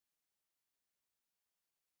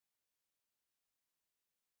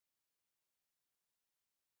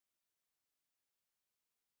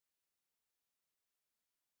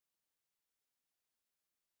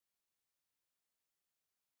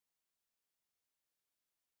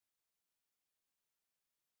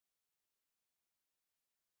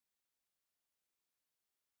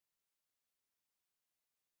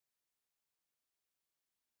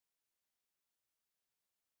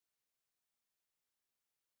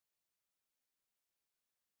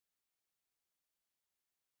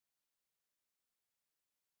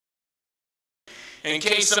In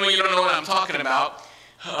case some of you don't know what I'm talking about,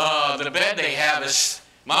 the bed they have is,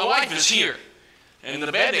 my wife is here, and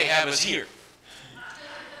the bed they have is here.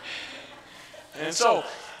 And so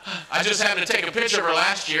I just happened to take a picture of her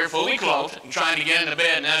last year, fully clothed, and trying to get in the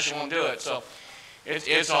bed, and now she won't do it. So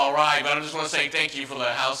it's all right, but I just want to say thank you for the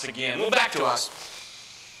house again. Well, back to us.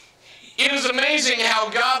 It is amazing how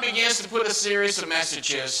God begins to put a series of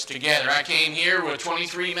messages together. I came here with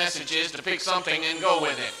 23 messages to pick something and go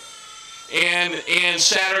with it. And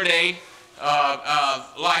Saturday,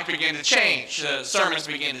 life began to change. Sermons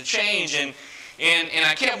began to change. And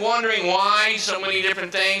I kept wondering why so many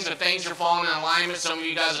different things, and things are falling in alignment. Some of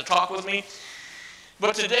you guys have talked with me.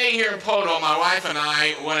 But today here in Poto, my wife and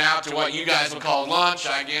I went out to what you guys would call lunch.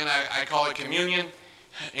 Again, I call it communion.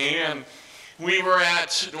 And we were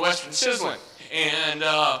at the Western Sizzling. And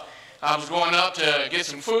I was going up to get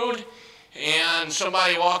some food. And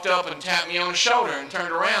somebody walked up and tapped me on the shoulder and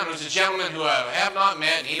turned around. It was a gentleman who I have not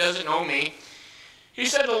met, and he doesn't know me. He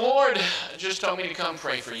said, "The Lord just told me to come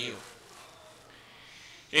pray for you."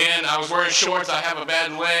 And I was wearing shorts. I have a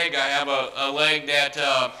bad leg. I have a leg that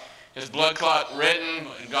is blood clot ridden.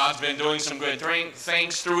 God's been doing some good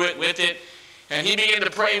things through it, with it. And he began to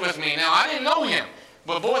pray with me. Now, I didn't know him,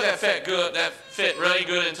 but boy, that fit good. That fit really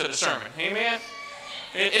good into the sermon. Amen?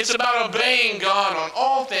 It's about obeying God on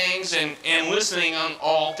all things and listening on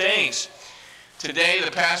all things. Today,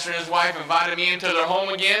 the pastor and his wife invited me into their home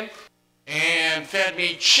again and fed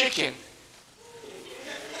me chicken,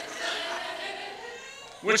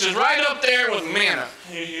 which is right up there with manna.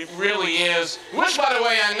 It really is. Which, by the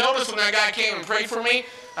way, I noticed when that guy came and prayed for me,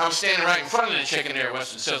 I was standing right in front of the chicken there at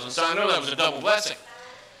Western Sizzling, so I know that was a double blessing.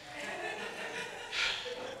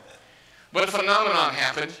 But a phenomenon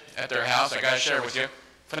happened at their house. I got to share with you.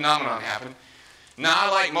 Phenomenon happened. Now, I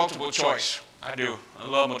like multiple choice. I do. I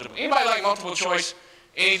love multiple. Anybody like multiple choice?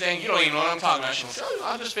 Anything? You don't even know what I'm talking about. Sure,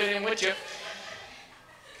 I'll just fit in with you.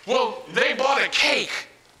 Well, they bought a cake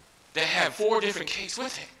that had 4 different cakes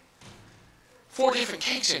with it. 4 different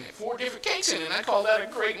cakes in it. 4 different cakes in it. And I call that a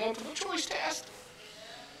great multiple choice test.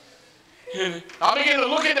 And I begin to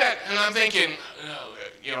look at that, and I'm thinking,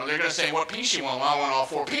 they're going to say, what piece you want? Well, I want all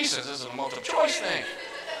 4 pieces. This is a multiple choice thing.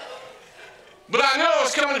 But I know I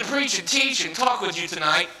was coming to preach and teach and talk with you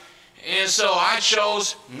tonight, and so I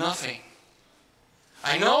chose nothing.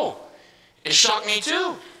 I know. It shocked me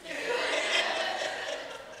too.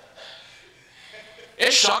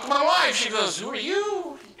 It shocked my wife. She goes, "Who are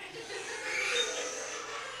you?"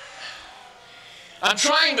 I'm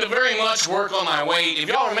trying to very much work on my weight. If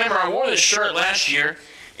y'all remember, I wore this shirt last year,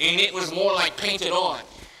 and it was more like painted on.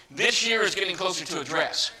 This year is getting closer to a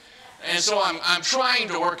dress. And so I'm trying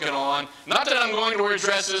to work it on. Not that I'm going to wear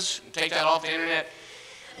dresses, take that off the internet,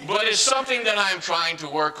 but it's something that I'm trying to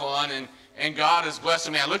work on, and God is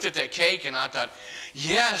blessing me. I looked at that cake, and I thought,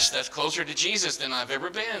 yes, that's closer to Jesus than I've ever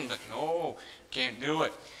been, but no, can't do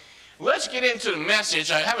it. Let's get into the message.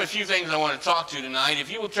 I have a few things I want to talk to tonight.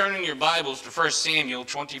 If you will turn in your Bibles to 1 Samuel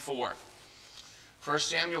 24. 1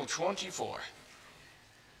 Samuel 24.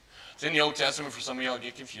 It's in the Old Testament for some of y'all to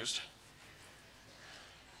get confused.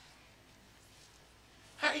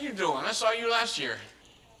 How you doing? I saw you last year.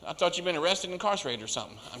 I thought you'd been arrested and incarcerated or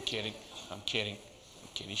something. I'm kidding. I'm kidding. I'm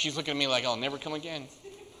kidding. She's looking at me like I'll never come again.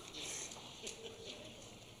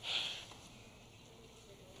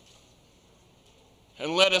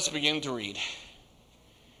 And let us begin to read.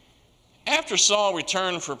 After Saul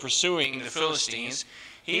returned from pursuing the Philistines,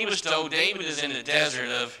 he was told David is in the desert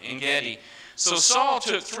of En-Gedi. So Saul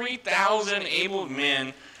took 3,000 able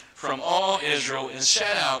men from all Israel and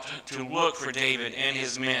set out to look for David and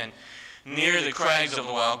his men near the crags of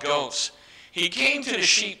the wild goats. He came to the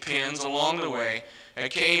sheep pens along the way. A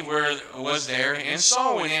cave was there, and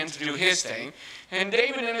Saul went in to do his thing, and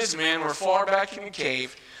David and his men were far back in the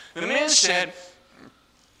cave. The men said,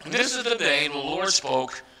 "This is the day the Lord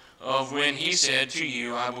spoke of when he said to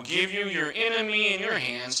you, I will give you your enemy in your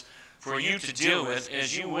hands for you to deal with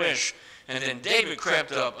as you wish." And then David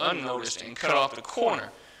crept up unnoticed and cut off the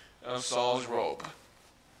corner of Saul's robe.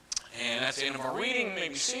 And that's the end of our reading. You may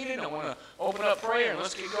be seated. I want to open up prayer and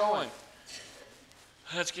let's get going.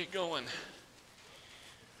 Let's get going.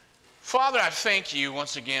 Father, I thank you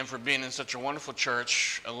once again for being in such a wonderful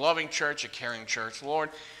church, a loving church, a caring church.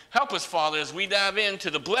 Lord, help us, Father, as we dive into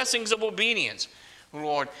the blessings of obedience.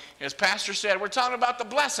 Lord, as Pastor said, we're talking about the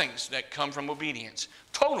blessings that come from obedience,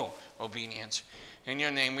 total obedience. In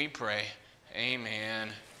your name we pray.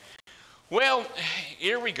 Amen. Well,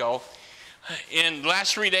 here we go. In the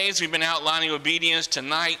last 3 days, we've been outlining obedience.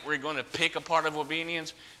 Tonight, we're going to pick a part of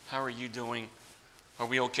obedience. How are you doing? Are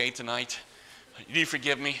we okay tonight? Do you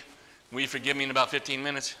forgive me? Will you forgive me in about 15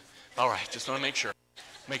 minutes? All right, just want to make sure.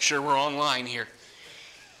 Make sure we're online here.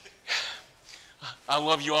 I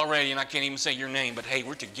love you already, and I can't even say your name, but hey,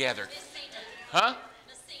 we're together. Huh?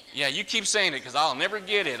 Yeah, you keep saying it because I'll never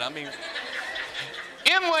get it. I mean,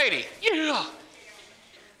 M lady, yeah.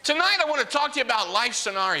 Tonight I want to talk to you about life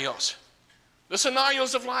scenarios, the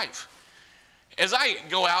scenarios of life. As I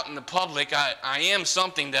go out in the public, I am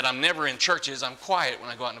something that I'm never in churches. I'm quiet when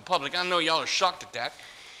I go out in the public. I know y'all are shocked at that.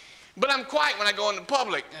 But I'm quiet when I go in the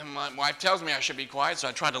public. And my wife tells me I should be quiet, so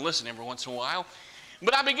I try to listen every once in a while.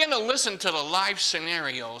 But I begin to listen to the life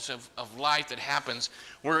scenarios of life that happens.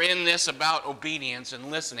 We're in this about obedience and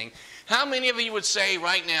listening. How many of you would say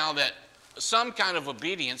right now that some kind of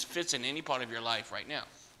obedience fits in any part of your life right now?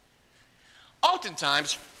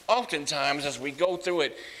 Oftentimes, as we go through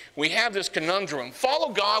it, we have this conundrum. Follow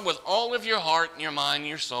God with all of your heart, your mind,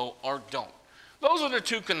 your soul, or don't. Those are the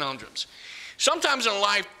two conundrums. Sometimes in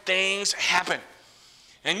life, things happen.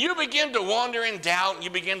 And you begin to wonder and doubt, and you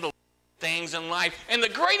begin to look at things in life. And the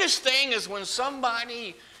greatest thing is when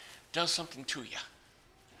somebody does something to you.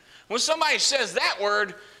 When somebody says that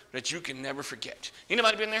word that you can never forget.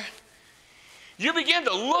 Anybody been there? You begin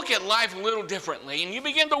to look at life a little differently, and you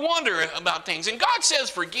begin to wonder about things. And God says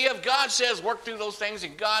forgive, God says work through those things,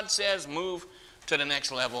 and God says move to the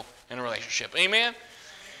next level in a relationship. Amen?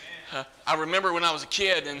 I remember when I was a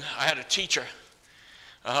kid, and I had a teacher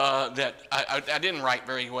that I didn't write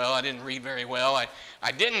very well. I didn't read very well.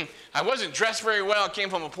 I wasn't dressed very well. I came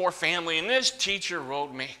from a poor family, and this teacher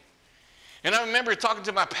wrote me. And I remember talking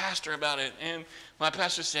to my pastor about it, and my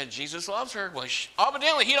pastor said, Jesus loves her. Well,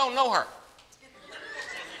 evidently, he don't know her.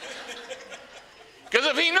 Because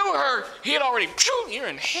if he knew her, he had already, you're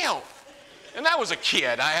in hell. And that was a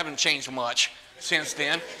kid. I haven't changed much since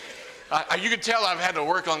then. You could tell I've had to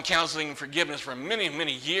work on counseling and forgiveness for many,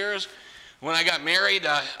 many years. When I got married,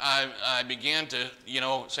 I began to,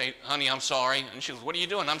 say, honey, I'm sorry. And she goes, what are you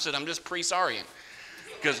doing? I said, I'm just pre-sorrying.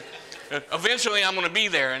 Because eventually I'm going to be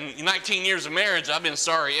there. And 19 years of marriage, I've been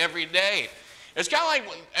sorry every day. It's kind of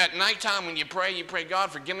like at nighttime when you pray,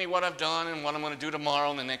 God, forgive me what I've done and what I'm going to do tomorrow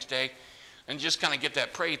and the next day. And just kind of get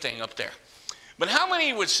that pray thing up there. But how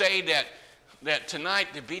many would say that tonight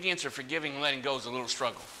the obedience or forgiving and letting go is a little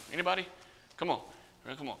struggle? Anybody? Come on,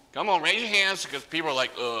 raise your hands, because people are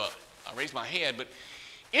like, I raise my head, but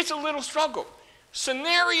it's a little struggle.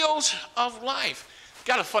 Scenarios of life.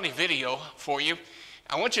 Got a funny video for you.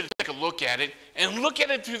 I want you to take a look at it, and look at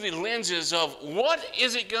it through the lenses of what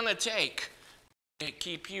is it going to take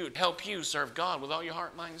to help you serve God with all your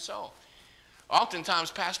heart, mind, and soul.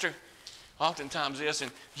 Oftentimes, Pastor, this,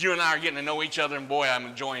 and you and I are getting to know each other, and boy, I'm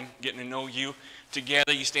enjoying getting to know you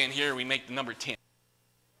together. You stand here, we make the number 10.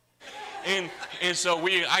 And so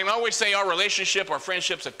I can always say our relationship, our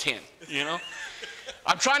friendship's a 10,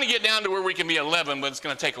 I'm trying to get down to where we can be 11, but it's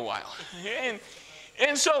going to take a while.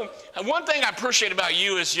 And so one thing I appreciate about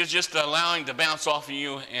you is you're just allowing to bounce off of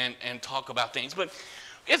you and talk about things. But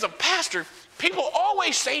as a pastor, people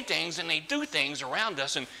always say things and they do things around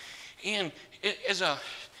us. And as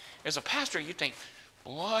a pastor, you think,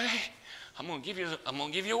 boy, I'm going to give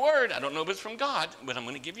you a word. I don't know if it's from God, but I'm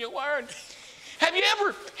going to give you a word. Have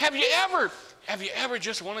you ever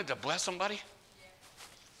just wanted to bless somebody?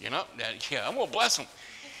 Yeah, I'm going to bless them.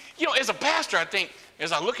 As a pastor, I think,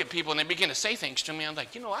 as I look at people and they begin to say things to me, I'm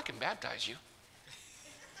like, I can baptize you.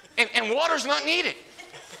 And water's not needed.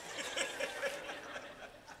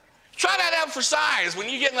 Try that out for size when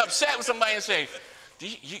you're getting upset with somebody and say,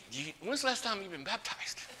 when's the last time you've been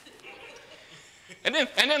baptized? And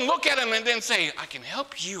then look at them and then say, I can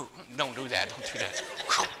help you. Don't do that.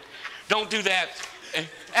 Don't do that.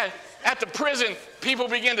 At the prison, people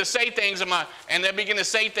begin to say things, and they begin to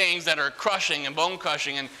say things that are crushing and bone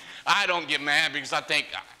crushing, and I don't get mad because I think,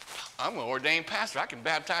 I'm an ordained pastor. I can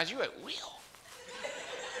baptize you at will.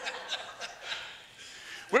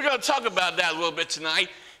 We're going to talk about that a little bit tonight,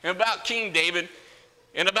 and about King David,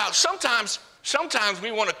 and about sometimes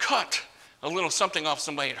we want to cut a little something off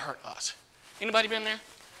somebody that hurt us. Anybody been there?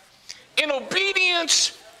 In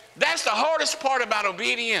obedience, that's the hardest part about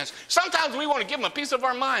obedience. Sometimes we want to give them a piece of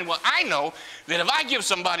our mind. Well, I know that if I give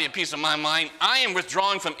somebody a piece of my mind, I am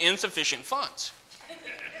withdrawing from insufficient funds.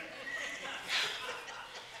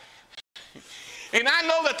 And I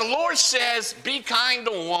know that the Lord says, be kind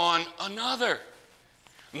to one another.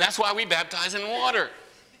 And that's why we baptize in water.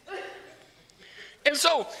 And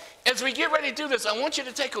so, as we get ready to do this, I want you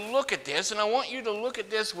to take a look at this, and I want you to look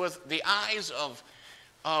at this with the eyes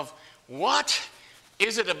of what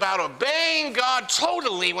is it about obeying God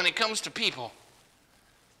totally when it comes to people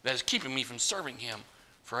that is keeping me from serving Him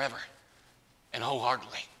forever and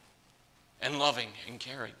wholeheartedly and loving and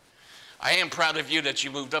caring. I am proud of you that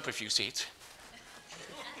you moved up a few seats.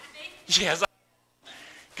 Yes,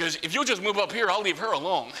 because if you'll just move up here, I'll leave her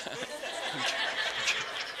alone.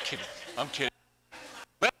 I'm kidding.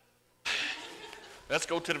 Well, let's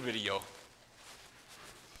go to the video.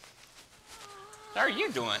 How are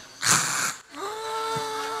you doing?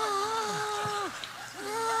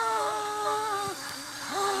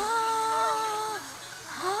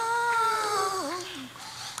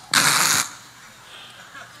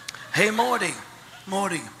 Hey, Morty.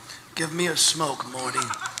 Morty, give me a smoke, Morty.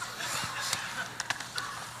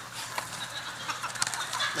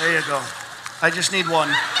 There you go. I just need one.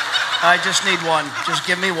 I just need one. Just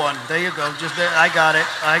give me one. There you go. Just there. I got it.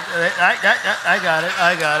 I got it. I got it.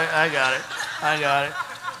 I got it. I got it.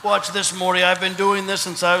 Watch this, Morty. I've been doing this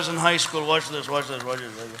since I was in high school. Watch this. Watch this. Watch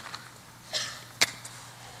this.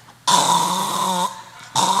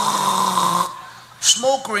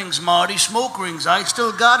 Smoke rings, Marty. Smoke rings. I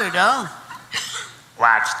still got it, huh?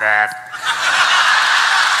 Watch that.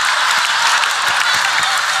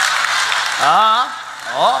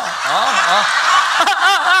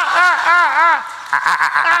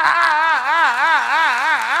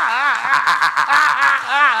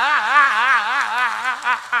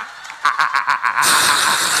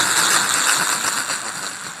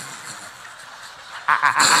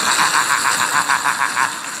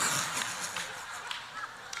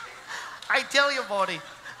 I tell you, Morty,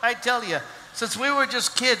 I tell you, since we were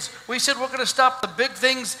just kids, we said we're going to stop the big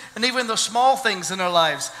things and even the small things in our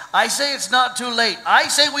lives. I say it's not too late. I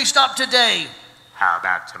say we stop today. How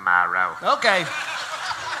about tomorrow? Okay.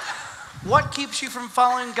 What keeps you from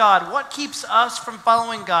following God? What keeps us from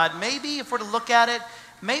following God? Maybe if we're to look at it,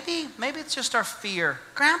 maybe it's just our fear.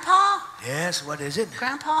 Grandpa? Yes, what is it?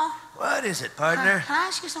 Grandpa? What is it, partner? Can I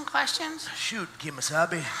ask you some questions? Shoot,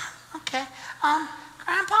 Kimasabi. Okay.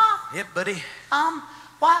 Grandpa? Yep, buddy.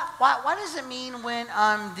 What does it mean when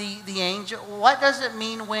the angel? What does it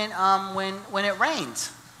mean when it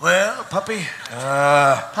rains? Well, puppy.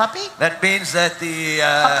 Puppy? That means that the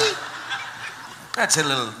Puppy? That's a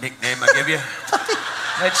little nickname I give you. Puppy?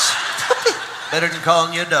 That's Puppy? better than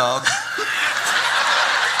calling you a dog.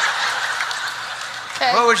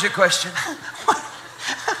 Okay. What was your question?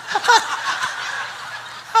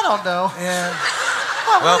 I don't know. Yeah.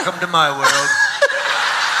 Welcome to my world.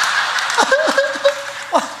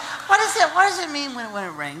 What does it mean when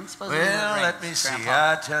it rains? Well, let me see. Grandpa?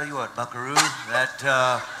 I'll tell you what, Buckaroo.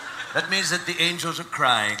 That means that the angels are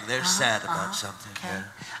crying. They're sad about something. Okay.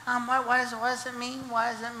 Yeah. What does it mean?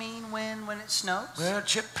 What does it mean when it snows? Well,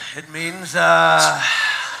 Chip, it means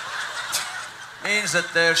means that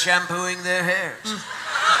they're shampooing their hairs.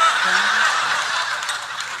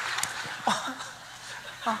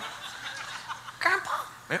 Grandpa?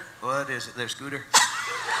 Yep. What is it there, Scooter?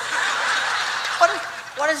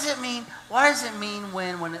 What does it mean? What does it mean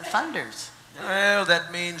when it thunders? Well,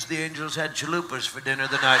 that means the angels had chalupas for dinner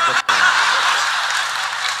the night before.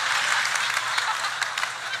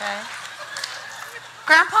 Okay.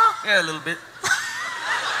 Grandpa? Yeah, a little bit.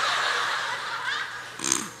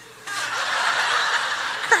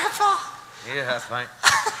 Grandpa? Yeah, fine.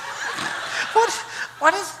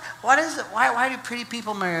 What is it? Why do pretty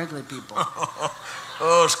people marry ugly people?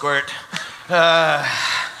 Oh, Squirt.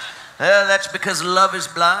 Well, that's because love is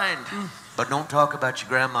blind. But don't talk about your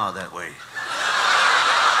grandma that way.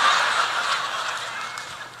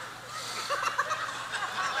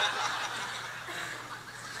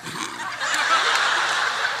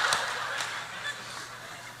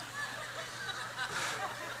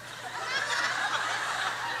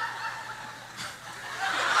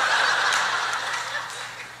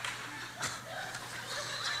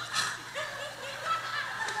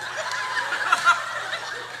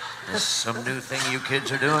 Is some new thing you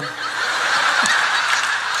kids are doing?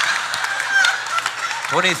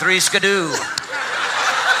 23 skidoo.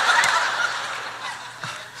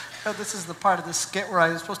 Oh, this is the part of the skit where I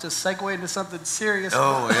was supposed to segue into something serious.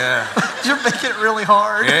 Oh, yeah. You're making it really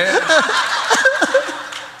hard. Yeah.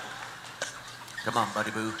 Come on,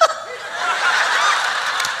 buddy boo.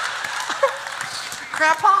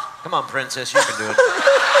 Grandpa? Come on, princess, you can do it.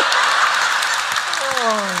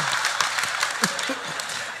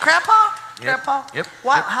 Grandpa? Yep. Grandpa? Yep.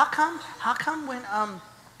 Why, Yep.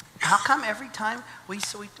 How come every time we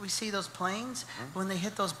see those planes when they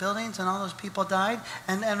hit those buildings and all those people died,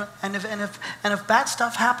 and if bad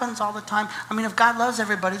stuff happens all the time, I mean, if God loves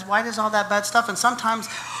everybody, why does all that bad stuff? And sometimes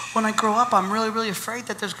when I grow up, I'm really afraid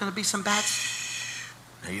that there's going to be some bad.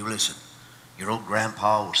 Now you listen. Your old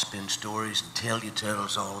grandpa will spin stories and tell you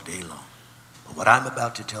tales all day long. But what I'm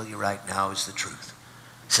about to tell you right now is the truth.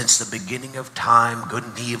 Since the beginning of time, good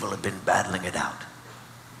and evil have been battling it out.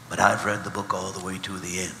 But I've read the book all the way to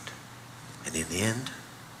the end. And in the end,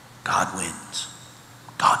 God wins.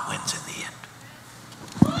 God wins in the end.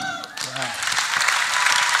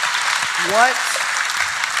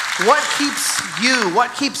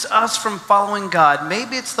 What keeps us from following God?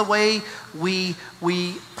 Maybe it's the way we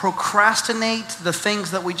procrastinate the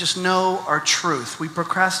things that we just know are truth. We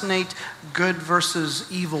procrastinate good versus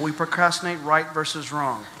evil. We procrastinate right versus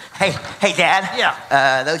wrong. Hey, Dad.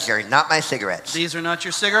 Yeah. Those are not my cigarettes. These are not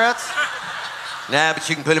your cigarettes? Nah, but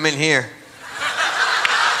you can put them in here.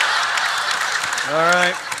 All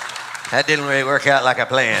right. That didn't really work out like I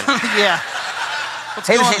planned. Yeah.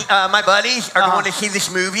 Hey, listen, my buddies are going to see this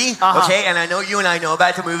movie, okay? And I know you and I know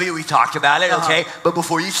about the movie. We talked about it, okay? But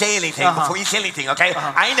before you say anything, okay?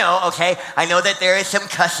 I know that there is some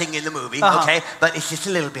cussing in the movie, okay? But it's just a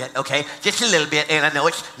little bit, okay? Just a little bit, and I know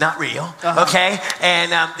it's not real, okay?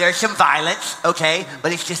 And there's some violence, okay?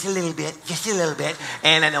 But it's just a little bit,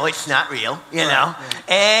 and I know it's not real, you know?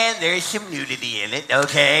 And there's some nudity in it,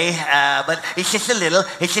 okay? But it's just a little,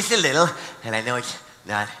 and I know it's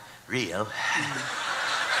not real.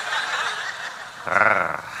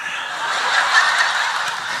 But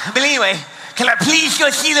anyway, can I please go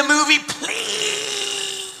see the movie?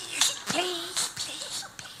 Please.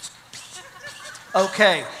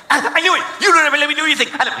 Okay. I knew it. You don't ever let me do anything.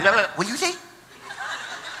 What do you say?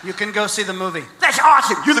 You can go see the movie. That's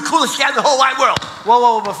awesome. You're the coolest guy in the whole wide world.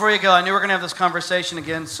 Whoa, before you go, I knew we were going to have this conversation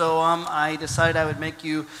again, so I decided I would make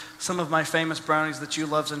you some of my famous brownies that you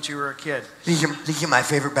loved since you were a kid. These are my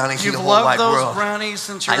favorite brownies in the You've whole wide loved world. those brownies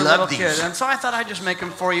since you were a little kid, and so I thought I'd just make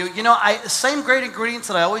them for you. You know, same great ingredients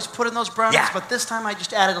that I always put in those brownies, but this time I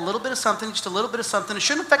just added a little bit of something, It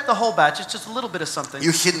shouldn't affect the whole batch, it's just a little bit of something.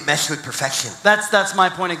 You shouldn't mess with perfection. That's my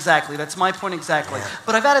point exactly. Yeah.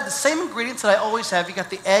 But I've added the same ingredients that I always have. You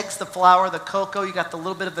got the eggs, the flour, the cocoa, you got the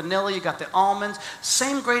little bit of vanilla, you got the almonds.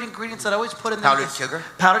 Same great ingredients that I always put in there. Powdered sugar?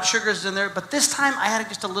 Powdered sugar is in there, but this time I added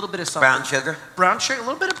just a little bit of something. Brown sugar? Brown sugar, a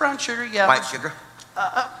little bit of brown sugar, yeah. White sugar?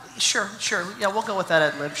 Sure. Yeah, we'll go with that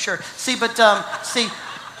ad lib, sure. But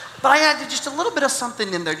I added just a little bit of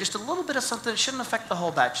something in there, just a little bit of something. It shouldn't affect the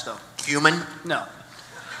whole batch, though. Cumin? No.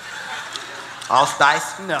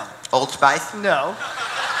 Allspice? No. Old Spice? No.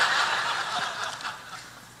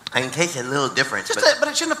 I can taste a little difference. But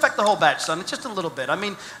it shouldn't affect the whole batch, son. It's just a little bit. I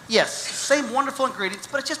mean, yes, same wonderful ingredients,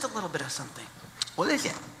 but it's just a little bit of something. What is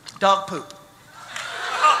it? Dog poop.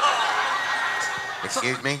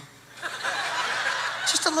 Excuse me?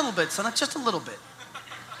 Just a little bit, son. It's just a little bit.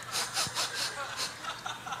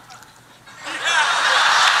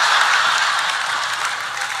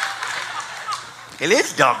 It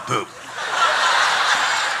is dog poop.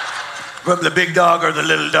 From the big dog or the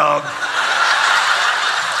little dog?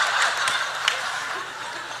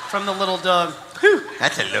 From the little dog. Whew,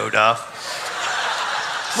 that's a load off.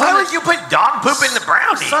 Why would you put dog poop in the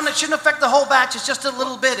brownie? Son, it shouldn't affect the whole batch. It's just a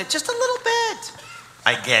little bit. It's just a little bit.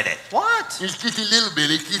 I get it. What? It's just a little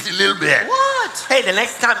bit. What? Hey, the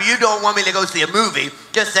next time you don't want me to go see a movie,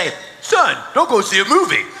 just say, son, don't go see a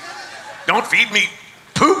movie. Don't feed me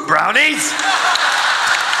poop brownies.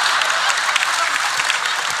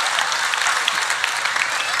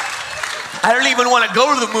 I don't even want to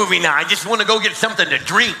go to the movie now. I just want to go get something to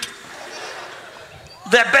drink.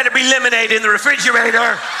 That better be lemonade in the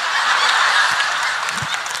refrigerator.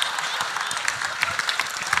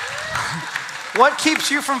 What keeps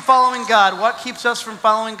you from following God? What keeps us from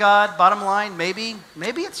following God? Bottom line, maybe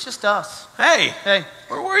it's just us. Hey,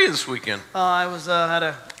 where were you this weekend? I was had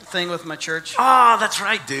a thing with my church. Oh, that's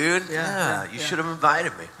right, dude. Yeah, You should have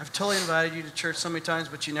invited me. I've totally invited you to church so many times,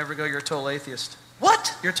 but you never go. You're a total atheist.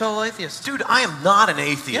 What? You're a total atheist. Dude, I am not an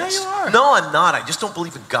atheist. Yeah, you are. No, I'm not. I just don't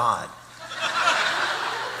believe in God.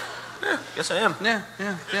 Yeah, guess I am. Yeah.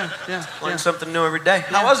 Learn something new every day.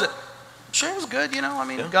 How was it? Sure, it was good, you know. I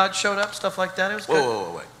mean, God showed up, stuff like that. It was good.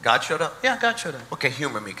 Whoa. God showed up? Yeah, God showed up. Okay,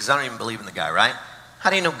 humor me, because I don't even believe in the guy, right? How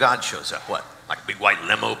do you know God shows up? What? Like a big white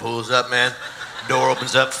limo pulls up, man? Door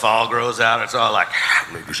opens up, fog grows out. It's all like,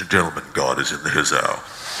 ladies and gentlemen, God is in his house.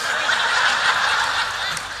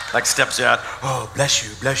 Like steps out, oh, bless you,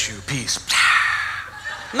 peace.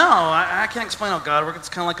 No, I can't explain how God works. It's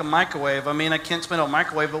kind of like a microwave. I mean, I can't explain how a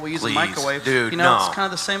microwave, but we use a microwave. Dude, you know, no. It's kind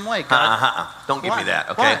of the same way. God. Don't give me that,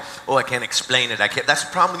 okay? Why? Oh, I can't explain it. That's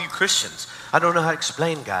the problem with you Christians. I don't know how to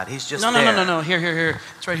explain God. He's just there. No. Here.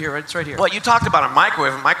 It's right here. It's right here. Well, you talked about a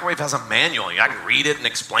microwave. A microwave has a manual. I can read it and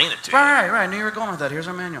explain it to you. Right. I knew you were going with that. Here's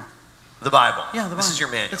our manual. The Bible. Yeah, the Bible. This is your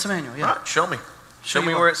manual. It's a manual, yeah. All right, show me. Show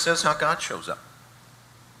me where it says how God shows up.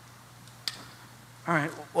 All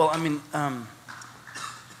right. Well, I mean,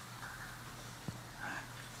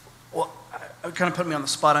 kind of put me on the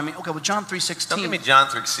spot. I mean, okay, well, John 3:16. Don't give me John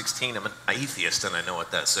 3:16. I'm an atheist and I know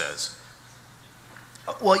what that says.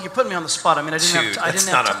 Well, you put me on the spot. I mean, I didn't have to. That's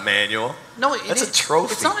not a manual. No, that's a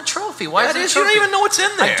trophy. It's not a trophy. Why is it a is. trophy? You don't even know what's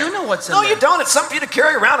in there. I do know what's in there. No, you don't. It's something for you to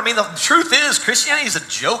carry around. I mean, the truth is, Christianity is a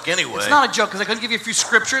joke anyway. It's not a joke, because I couldn't give you a few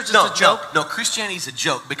scriptures. It's a joke. No, Christianity is a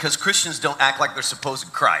joke because Christians don't act like they're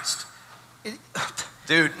supposed Christ.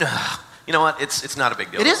 Dude, you know what? It's not a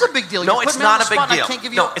big deal. It is a big deal. No, it's not a big deal. I can't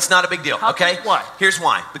give you no, it's not a big deal, okay? Why? Here's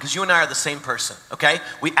why. Because you and I are the same person, okay?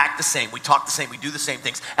 We act the same. We talk the same. We do the same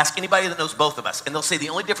things. Ask anybody that knows both of us, and they'll say the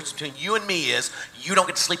only difference between you and me is you don't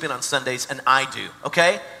get to sleep in on Sundays, and I do,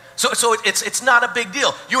 okay? So it's not a big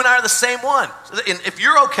deal. You and I are the same one. And if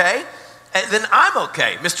you're okay, then I'm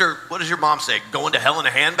okay. Mr., what does your mom say? Going to hell in a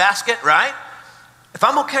handbasket, right? If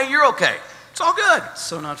I'm okay, you're okay. It's all good.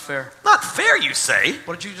 So not fair. Not fair, you say.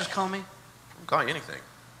 What did you just call me? I didn't call you anything.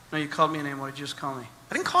 No, you called me a name. What did you just call me?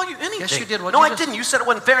 I didn't call you anything. Yes, you did. No, I didn't. You said it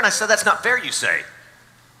wasn't fair, and I said that's not fair, you say.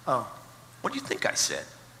 Oh. What do you think I said?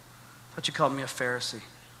 I thought you called me a Pharisee.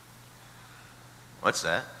 What's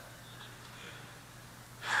that?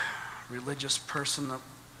 Religious person that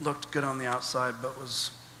looked good on the outside but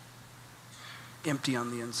was empty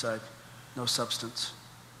on the inside. No substance.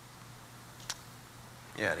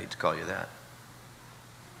 Yeah, I'd hate to call you that.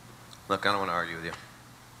 Look, I don't want to argue with you.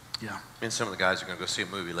 Yeah. Me and some of the guys are going to go see a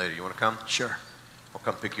movie later. You want to come? Sure. I'll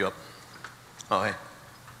come pick you up. Oh, hey.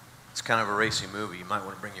 It's kind of a racy movie. You might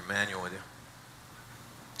want to bring your manual with you.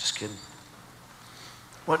 Just kidding.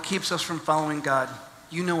 What keeps us from following God?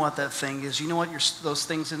 You know what that thing is. You know what those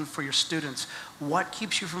things in for your students. What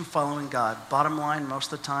keeps you from following God? Bottom line,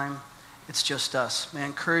 most of the time, it's just us. May I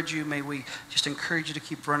encourage you, may we just encourage you to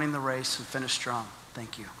keep running the race and finish strong.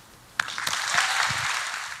 Thank you.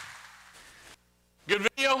 Good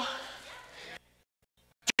video.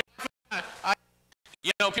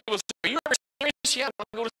 You know, people say, are you ever serious? Yeah, when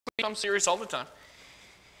I go to sleep, I'm serious all the time.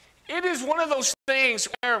 It is one of those things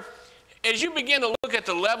where as you begin to look at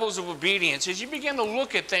the levels of obedience, as you begin to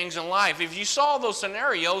look at things in life, if you saw those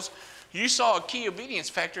scenarios, you saw a key obedience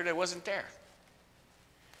factor that wasn't there.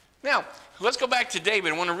 Now, let's go back to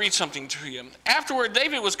David. I want to read something to you. Afterward,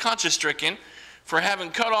 David was conscience-stricken for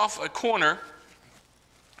having cut off a corner.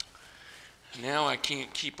 Now I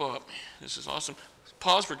can't keep up. This is awesome.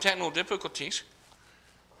 Pause for technical difficulties.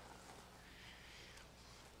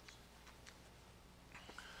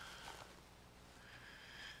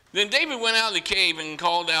 Then David went out of the cave and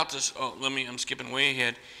called out to, I'm skipping way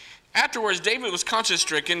ahead. Afterwards, David was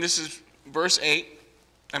conscience-stricken. This is verse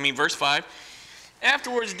 5.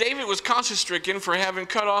 Afterwards, David was conscience-stricken for having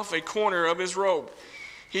cut off a corner of his robe.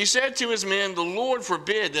 He said to his men, the Lord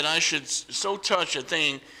forbid that I should so touch a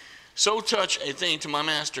thing to my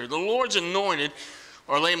master. The Lord's anointed,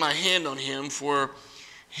 or lay my hand on him, for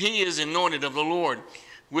he is anointed of the Lord.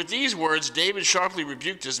 With these words, David sharply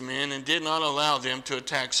rebuked his men and did not allow them to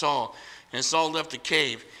attack Saul. And Saul left the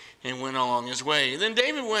cave and went along his way. Then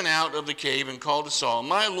David went out of the cave and called to Saul,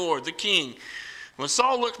 my Lord, the king. When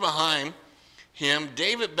Saul looked behind him,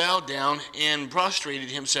 David bowed down and prostrated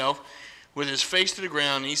himself with his face to the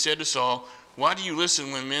ground. And he said to Saul, why do you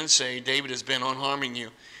listen when men say David has been on harming you?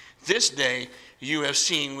 This day you have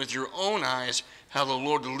seen with your own eyes how the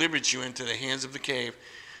Lord delivered you into the hands of the cave.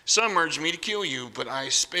 Some urged me to kill you, but I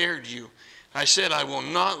spared you. I said, I will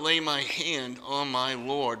not lay my hand on my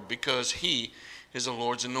Lord, because he is the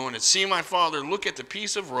Lord's anointed. See, my father, look at the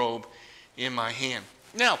piece of robe in my hand.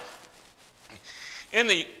 Now, in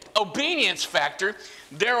the obedience factor,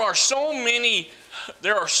 there are so many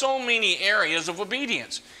areas of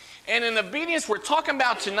obedience. And in obedience we're talking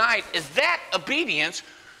about tonight is that obedience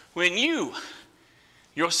when you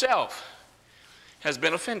yourself has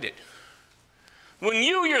been offended. When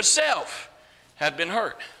you yourself have been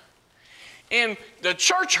hurt. And the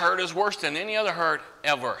church hurt is worse than any other hurt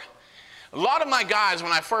ever. A lot of my guys,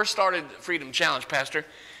 when I first started Freedom Challenge, Pastor,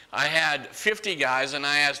 I had 50 guys, and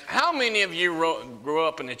I asked, how many of you grew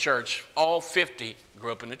up in the church? All 50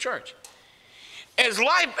 grew up in the church. As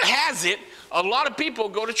life has it, a lot of people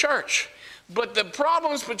go to church. But the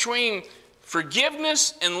problems between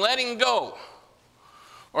forgiveness and letting go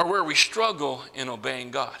are where we struggle in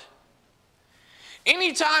obeying God.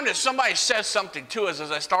 Anytime that somebody says something to us,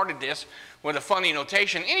 as I started this with a funny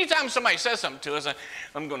notation, anytime somebody says something to us,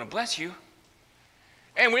 I'm going to bless you.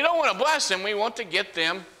 And we don't want to bless them, we want to get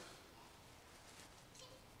them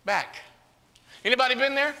back. Anybody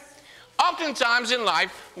been there? Oftentimes in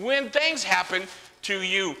life, when things happen to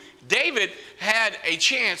you, David had a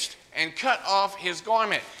chance and cut off his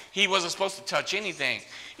garment. He wasn't supposed to touch anything.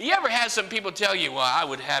 You ever had some people tell you, well, I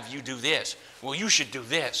would have you do this. Well, you should do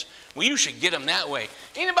this. Well, you should get them that way.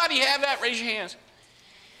 Anybody have that? Raise your hands.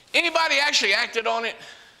 Anybody actually acted on it?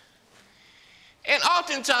 And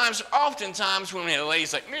oftentimes when the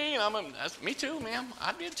lady's like, me too, ma'am.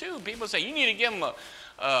 I did too. People say, you need to give them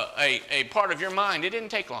a part of your mind. It didn't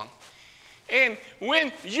take long. And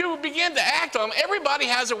when you begin to act on them, everybody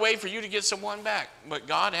has a way for you to get someone back. But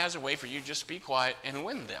God has a way for you to just be quiet and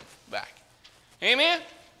win them back. Amen? Amen.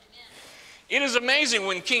 It is amazing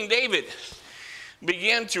when King David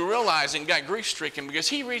began to realize and got grief-stricken because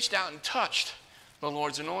he reached out and touched the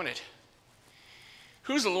Lord's anointed.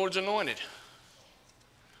 Who's the Lord's anointed?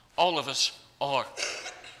 All of us are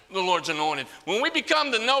the Lord's anointed. When we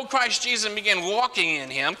become to know Christ Jesus and begin walking in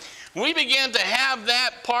him, we begin to have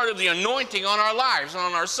that part of the anointing on our lives,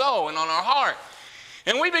 on our soul, and on our heart.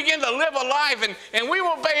 And we begin to live a life, and we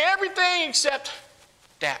will obey everything except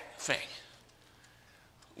that thing,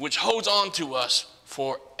 which holds on to us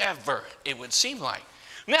forever, it would seem like.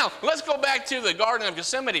 Now, let's go back to the Garden of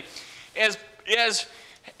Gethsemane.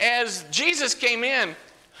 As Jesus came in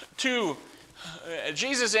to,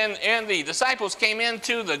 Jesus and the disciples came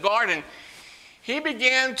into the garden, he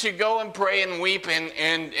began to go and pray and weep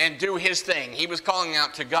and do his thing. He was calling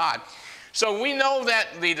out to God. So we know that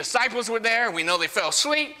the disciples were there. We know they fell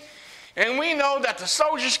asleep. And we know that the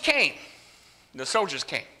soldiers came. The soldiers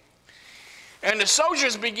came. And the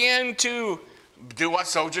soldiers began to do what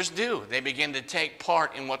soldiers do. They begin to take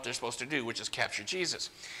part in what they're supposed to do, which is capture Jesus.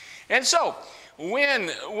 And so when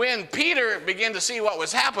Peter began to see what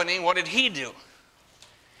was happening, what did he do?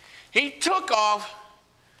 He took off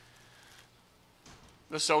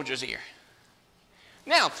the soldier's ear.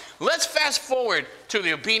 Now, let's fast forward to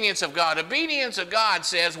the obedience of God. Obedience of God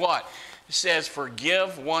says what? It says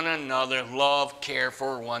forgive one another, love, care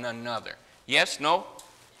for one another. Yes, no?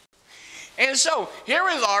 And so, here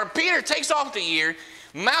we are. Peter takes off the ear.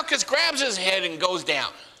 Malchus grabs his head and goes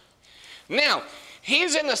down. Now,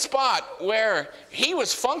 he's in the spot where he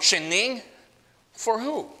was functioning for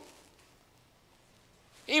who?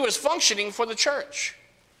 He was functioning for the church,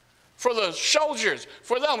 for the soldiers,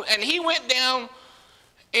 for them. And he went down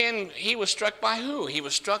and he was struck by who? He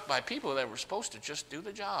was struck by people that were supposed to just do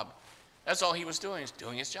the job. That's all he was doing, is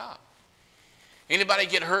doing his job. Anybody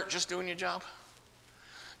get hurt just doing your job?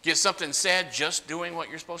 Get something said just doing what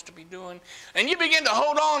you're supposed to be doing? And you begin to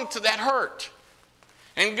hold on to that hurt.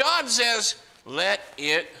 And God says, let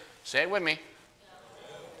it, say it with me.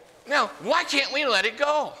 Now, why can't we let it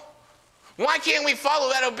go? Why can't we follow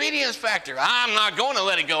that obedience factor? I'm not going to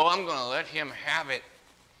let it go. I'm going to let him have it.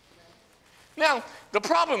 Now, the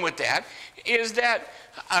problem with that is that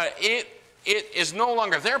it is no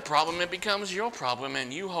longer their problem. It becomes your problem,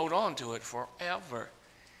 and you hold on to it forever.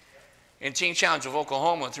 In Teen Challenge of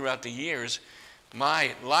Oklahoma, throughout the years,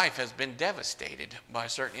 my life has been devastated by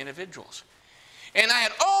certain individuals. And I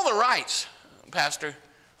had all the rights, Pastor,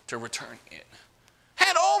 to return it.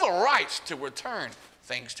 Had all the rights to return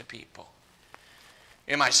things to people.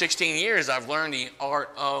 In my 16 years, I've learned the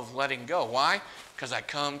art of letting go. Why? Because I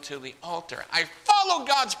come to the altar. I follow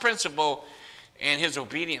God's principle and his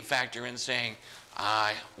obedient factor in saying,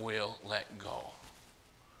 I will let go.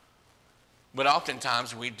 But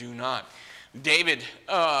oftentimes we do not. David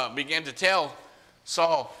began to tell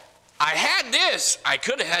Saul, I had this. I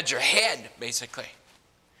could have had your head, basically.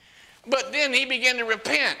 But then he began to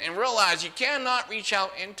repent and realize you cannot reach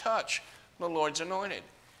out and touch the Lord's anointed.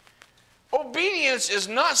 Obedience is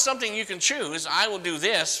not something you can choose. I will do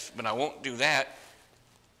this, but I won't do that.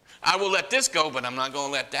 I will let this go, but I'm not going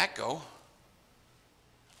to let that go.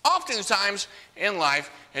 Oftentimes in life,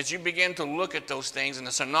 as you begin to look at those things in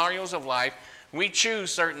the scenarios of life, we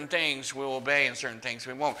choose certain things we'll obey and certain things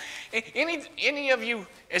we won't. Any of you,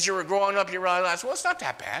 as you were growing up, you realized, well, it's not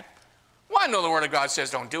that bad. Well, I know the Word of God says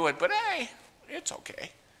don't do it, but hey, it's okay.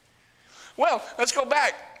 Well, let's go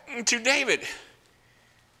back to David.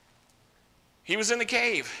 He was in the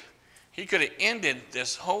cave. He could have ended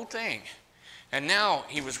this whole thing. And now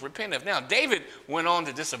he was repentant. Now, David went on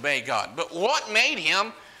to disobey God. But what made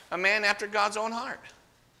him a man after God's own heart?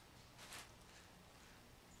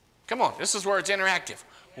 Come on, this is where it's interactive.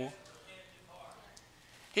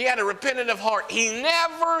 He had a repentant heart. He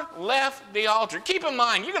never left the altar. Keep in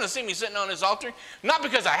mind, you're going to see me sitting on this altar, not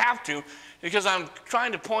because I have to, because I'm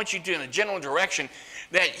trying to point you to in a general direction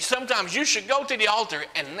that sometimes you should go to the altar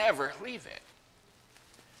and never leave it.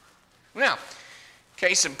 Now,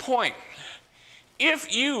 case in point,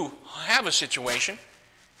 if you have a situation,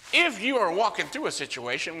 if you are walking through a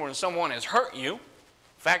situation where someone has hurt you, in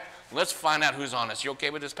fact, let's find out who's honest. You okay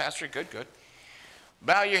with this, Pastor? Good, good.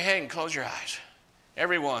 Bow your head and close your eyes.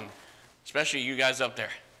 Everyone, especially you guys up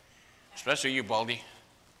there, especially you, Baldy.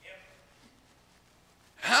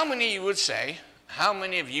 how many of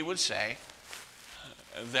you would say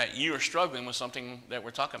that you are struggling with something that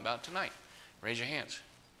we're talking about tonight? Raise your hands.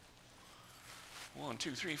 1,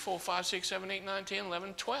 2, 3, 4, 5, 6, 7, 8, 9, 10,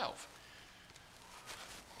 11, 12.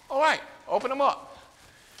 All right, open them up.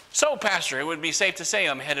 So, Pastor, it would be safe to say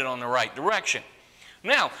I'm headed on the right direction.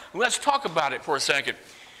 Now, let's talk about it for a second.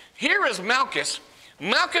 Here is Malchus.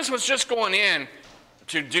 Malchus was just going in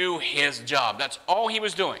to do his job. That's all he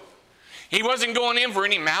was doing. He wasn't going in for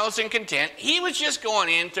any malice and content. He was just going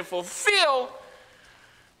in to fulfill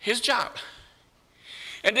his job.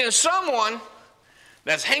 And then someone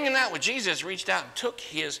that's hanging out with Jesus reached out and took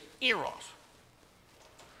his ear off.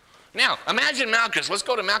 Now, imagine Malchus. Let's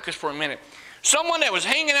go to Malchus for a minute. Someone that was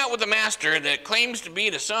hanging out with the master that claims to be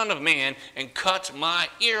the Son of Man and cuts my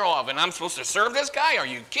ear off. And I'm supposed to serve this guy? Are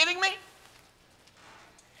you kidding me?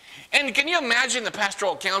 And can you imagine the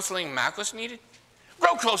pastoral counseling Malchus needed?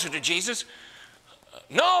 Grow closer to Jesus.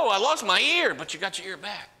 No, I lost my ear, but you got your ear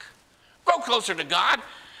back. Grow closer to God.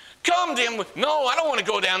 Come to him with, no, I don't want to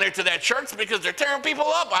go down there to that church because they're tearing people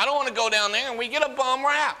up. I don't want to go down there, and we get a bum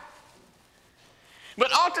rap.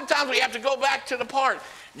 But oftentimes we have to go back to the part.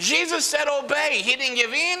 Jesus said obey. He didn't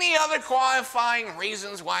give any other qualifying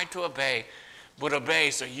reasons why to obey, but obey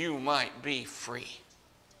so you might be free.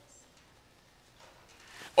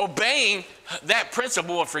 Obeying that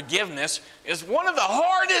principle of forgiveness is one of the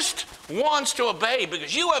hardest ones to obey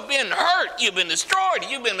because you have been hurt, you've been destroyed,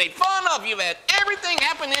 you've been made fun of, you've had everything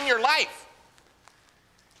happen in your life.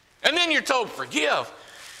 And then you're told forgive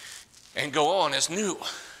and go on as new.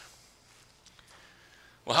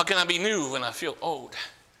 Well, how can I be new when I feel old?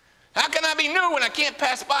 How can I be new when I can't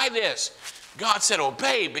pass by this? God said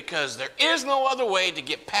obey because there is no other way to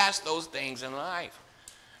get past those things in life.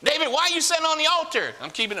 David, why are you sitting on the altar? I'm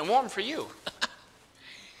keeping it warm for you.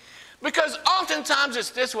 Because oftentimes it's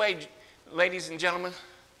this way, ladies and gentlemen,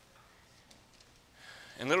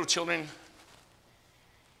 and little children.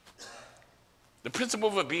 The principle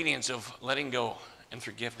of obedience, of letting go and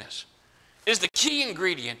forgiveness, is the key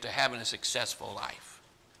ingredient to having a successful life.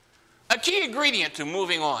 A key ingredient to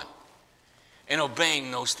moving on and obeying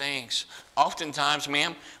those things. Oftentimes,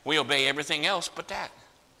 ma'am, we obey everything else but that.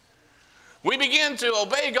 We begin to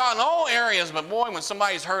obey God in all areas, but boy, when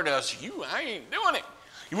somebody's hurt us, I ain't doing it.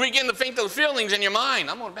 You begin to think those feelings in your mind.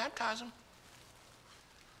 I'm going to baptize them.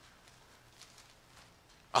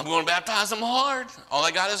 I'm going to baptize them hard. All I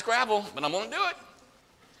got is gravel, but I'm going to do it.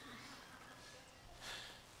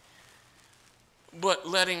 But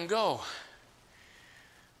letting go.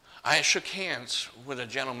 I shook hands with a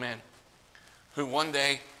gentleman who one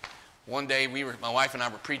day my wife and I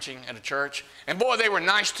were preaching at a church, and boy, they were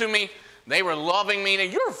nice to me. They were loving me.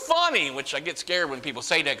 You're funny, which I get scared when people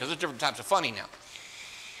say that because there's different types of funny now.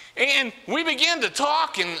 And we began to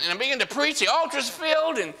talk, and I began to preach. The altar's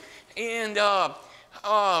filled, and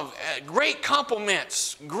great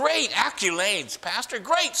compliments, great accolades, Pastor,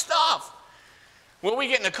 great stuff. Well, we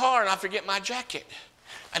get in the car, and I forget my jacket.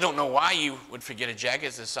 I don't know why you would forget a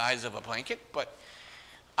jacket the size of a blanket, but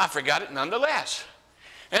I forgot it nonetheless.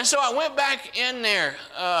 And so I went back in there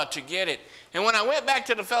to get it. And when I went back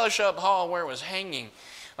to the fellowship hall where it was hanging,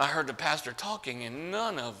 I heard the pastor talking, and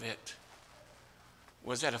none of it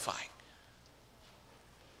was edifying.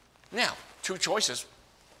 Now, two choices.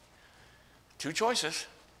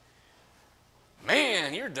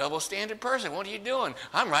 Man, you're a double-standard person. What are you doing?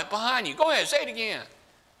 I'm right behind you. Go ahead, say it again.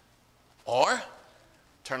 Or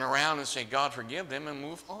turn around and say, God, forgive them, and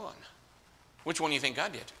move on. Which one do you think I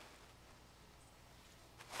did?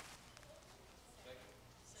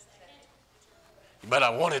 But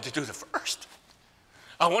I wanted to do the first.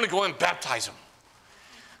 I want to go and baptize them.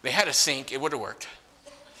 They had a sink. It would have worked.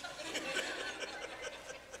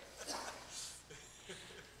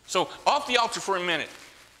 So off the altar for a minute.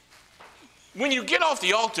 When you get off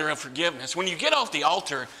the altar of forgiveness, when you get off the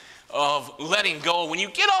altar of letting go, when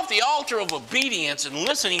you get off the altar of obedience and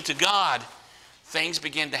listening to God, things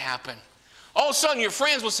begin to happen. All of a sudden, your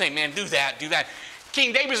friends will say, man, do that, do that.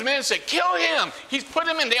 King David's men said, kill him. He's put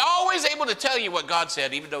him in. They're always able to tell you what God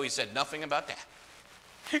said, even though he said nothing about that.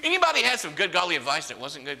 Anybody had some good godly advice that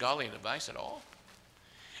wasn't good godly advice at all?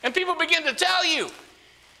 And people begin to tell you.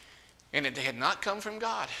 And it had not come from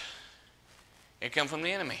God. It came from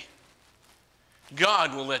the enemy.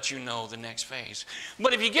 God will let you know the next phase.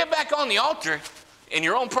 But if you get back on the altar in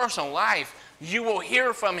your own personal life, you will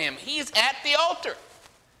hear from him. He's at the altar,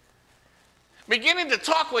 beginning to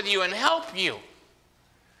talk with you and help you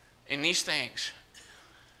in these things.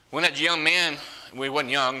 When that young man, well, he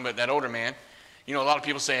wasn't young, but that older man, you know, a lot of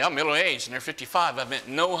people say, I'm middle-aged, and they're 55. I've met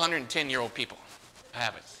no 110-year-old people.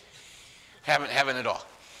 I haven't at all.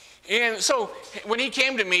 And so when he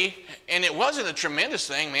came to me, and it wasn't a tremendous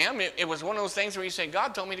thing, ma'am. It was one of those things where he said,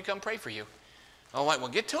 God told me to come pray for you. I'm like, well,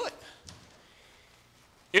 get to it.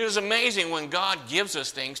 It is amazing when God gives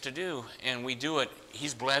us things to do, and we do it.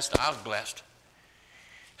 He's blessed. I was blessed.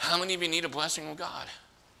 How many of you need a blessing from God?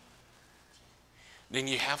 Then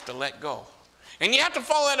you have to let go. And you have to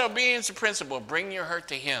follow that obedience principle. Bring your hurt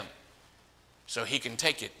to him so he can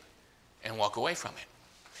take it and walk away from it.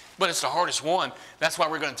 But it's the hardest one. That's why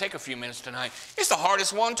we're going to take a few minutes tonight. It's the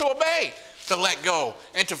hardest one to obey, to let go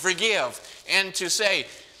and to forgive and to say,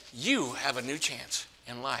 you have a new chance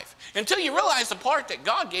in life. Until you realize the part that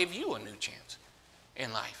God gave you a new chance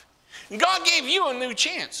in life. God gave you a new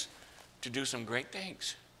chance to do some great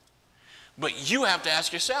things. But you have to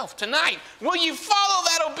ask yourself tonight, will you follow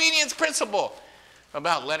that obedience principle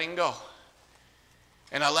about letting go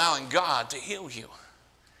and allowing God to heal you?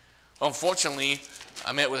 Unfortunately,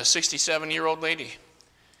 I met with a 67-year-old lady.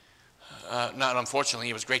 Not unfortunately,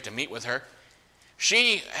 it was great to meet with her.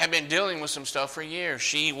 She had been dealing with some stuff for years.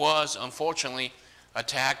 She was, unfortunately,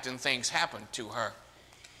 attacked and things happened to her.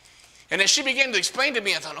 And as she began to explain to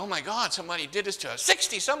me, I thought, oh my God, somebody did this to a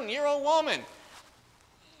 60-something-year-old woman.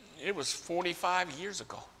 It was 45 years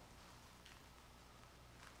ago.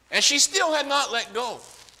 And she still had not let go.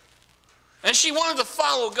 And she wanted to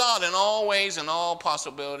follow God in all ways and all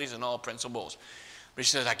possibilities and all principles. But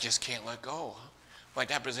she said, I just can't let go. Like,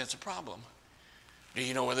 that presents a problem. Do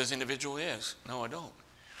you know where this individual is? No, I don't.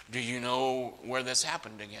 Do you know where this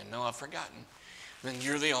happened again? No, I've forgotten. Then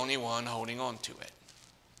you're the only one holding on to it.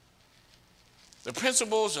 The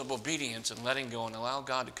principles of obedience and letting go and allow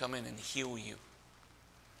God to come in and heal you.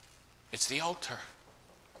 It's the altar.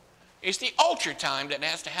 It's the altar time that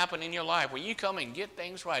has to happen in your life where you come and get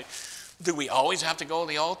things right. Do we always have to go to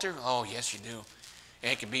the altar? Oh, yes, you do.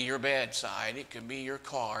 It could be your bedside. It could be your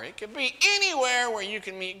car. It could be anywhere where you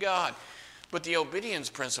can meet God. But the obedience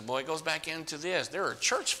principle, it goes back into this. There are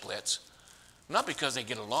church splits, not because they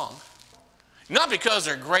get along, not because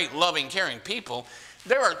they're great, loving, caring people.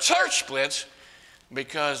 There are church splits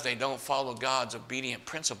because they don't follow God's obedient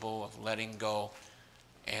principle of letting go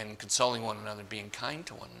and consoling one another, being kind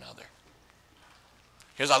to one another.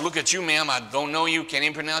 As I look at you, ma'am, I don't know you, can't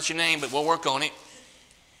even pronounce your name, but we'll work on it.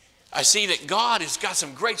 I see that God has got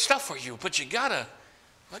some great stuff for you, but you got to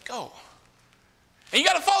let go. And you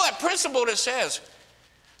got to follow that principle that says,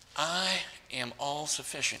 I am all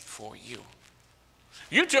sufficient for you.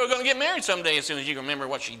 You two are going to get married someday as soon as you can remember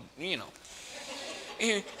what you know.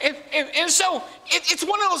 And so it's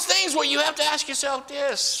one of those things where you have to ask yourself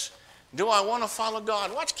this. Do I want to follow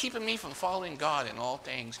God? What's keeping me from following God in all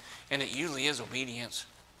things? And it usually is obedience.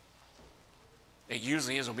 It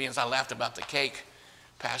usually is obedience. I laughed about the cake,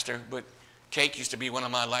 Pastor, but cake used to be one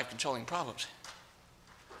of my life-controlling problems.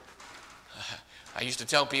 I used to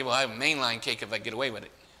tell people I have mainline cake if I get away with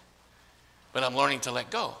it. But I'm learning to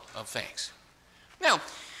let go of things. Now,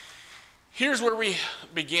 here's where we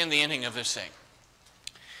begin the ending of this thing.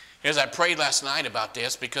 As I prayed last night about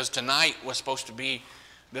this, because tonight was supposed to be,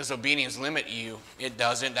 does obedience limit you? It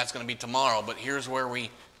doesn't. That's going to be tomorrow. But here's where we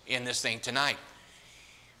end this thing tonight.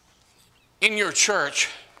 In your church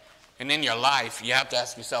and in your life, you have to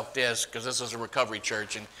ask yourself this, because this is a recovery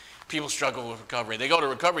church, and people struggle with recovery. They go to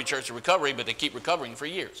recovery church for recovery, but they keep recovering for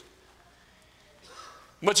years.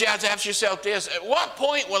 But you have to ask yourself this, at what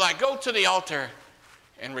point will I go to the altar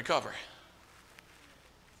and recover?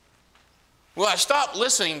 Will I stop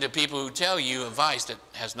listening to people who tell you advice that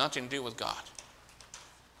has nothing to do with God?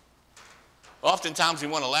 Oftentimes we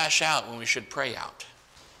want to lash out when we should pray out.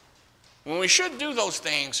 When we should do those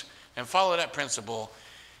things and follow that principle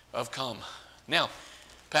of come. Now,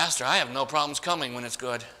 Pastor, I have no problems coming when it's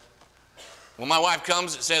good. When my wife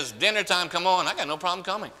comes, it says, dinner time, come on, I got no problem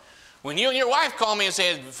coming. When you and your wife call me and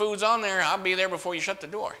say, food's on there, I'll be there before you shut the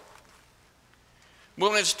door.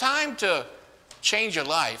 But when it's time to change your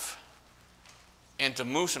life and to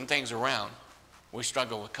move some things around, we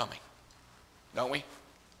struggle with coming, don't we?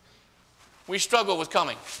 We struggle with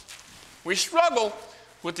coming. We struggle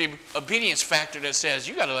with the obedience factor that says,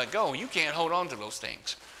 you got to let go. You can't hold on to those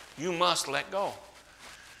things. You must let go.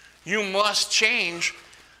 You must change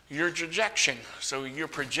your projection, so your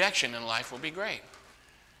projection in life will be great.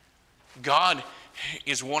 God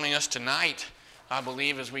is wanting us tonight, I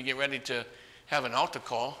believe, as we get ready to have an altar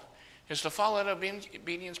call, is to follow that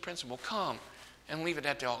obedience principle. Come and leave it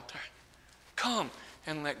at the altar. Come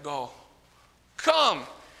and let go. Come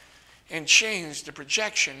and change the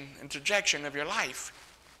projection and trajectory of your life,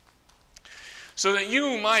 so that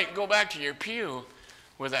you might go back to your pew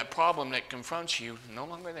with that problem that confronts you no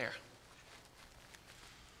longer there.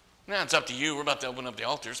 Now it's up to you. We're about to open up the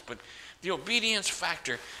altars, but the obedience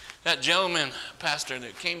factor, That gentleman, pastor,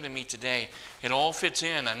 that came to me today, it all fits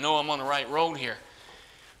in. I know I'm on the right road here.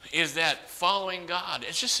 Is that following God?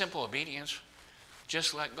 It's just simple obedience.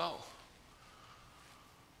 Just let go.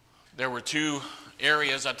 There were 2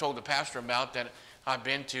 areas I told the pastor about that I've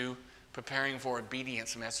been to preparing for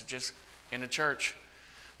obedience messages in the church.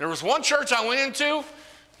 There was one church I went into,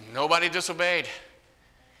 nobody disobeyed.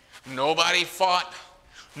 Nobody fought.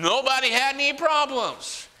 Nobody had any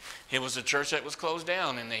problems. It was a church that was closed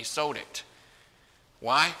down and they sold it.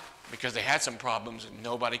 Why? Because they had some problems and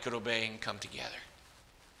nobody could obey and come together.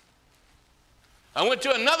 I went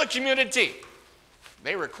to another community.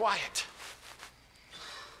 They were quiet.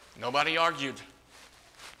 Nobody argued.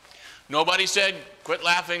 Nobody said, quit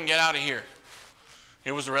laughing, get out of here.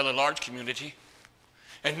 It was a rather large community.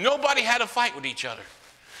 And nobody had a fight with each other.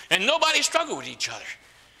 And nobody struggled with each other.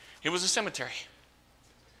 It was a cemetery.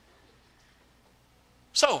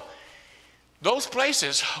 So, those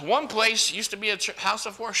places, one place used to be a house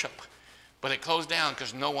of worship, but it closed down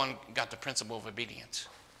because no one got the principle of obedience.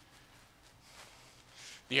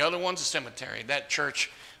 The other one's a cemetery. That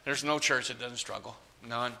church, there's no church that doesn't struggle.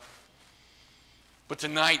 None. But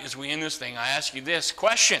tonight, as we end this thing, I ask you this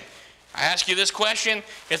question.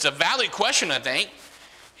 It's a valid question, I think.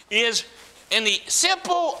 Is in the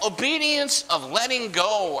simple obedience of letting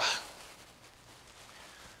go,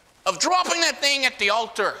 of dropping that thing at the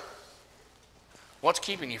altar, what's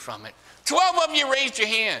keeping you from it? 12 of you raised your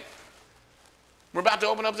hand. We're about to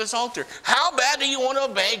open up this altar. How bad do you want to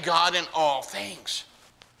obey God in all things?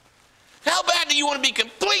 How bad do you want to be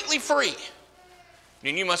completely free?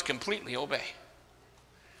 Then you must completely obey.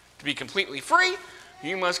 To be completely free,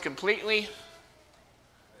 you must completely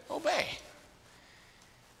obey.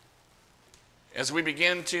 As we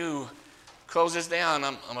begin to close this down,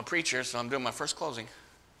 I'm a preacher, so I'm doing my first closing.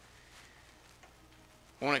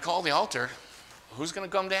 When I call the altar, who's going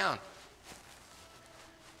to come down?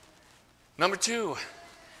 Number 2,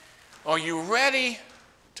 are you ready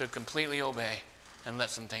to completely obey and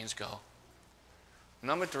let some things go?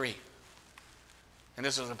 Number 3, and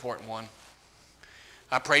this is an important one.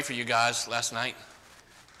 I prayed for you guys last night.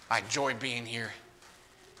 I enjoyed being here.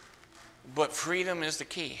 But freedom is the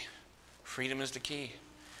key. Freedom is the key.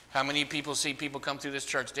 How many people see people come through this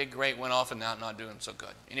church, did great, went off, and now not doing so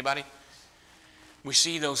good? Anybody? We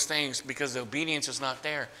see those things because the obedience is not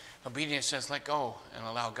there. Obedience says, let go and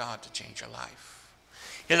allow God to change your life.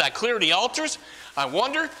 As I clear the altars, I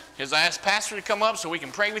wonder, as I ask Pastor to come up so we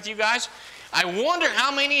can pray with you guys, I wonder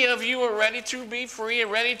how many of you are ready to be free,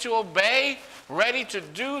 ready to obey, ready to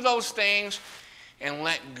do those things and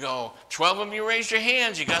let go. 12 of you raised your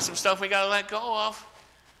hands. You got some stuff we got to let go of.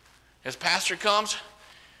 As Pastor comes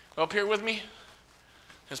up here with me,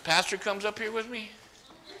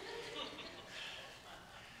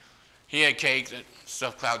 he had cake. That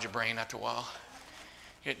stuff clouds your brain after a while.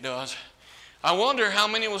 It does. I wonder how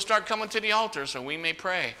many will start coming to the altar so we may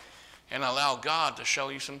pray and allow God to show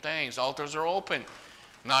you some things. Altars are open.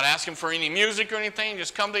 Not asking for any music or anything.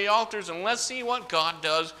 Just come to the altars and let's see what God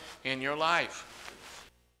does in your life.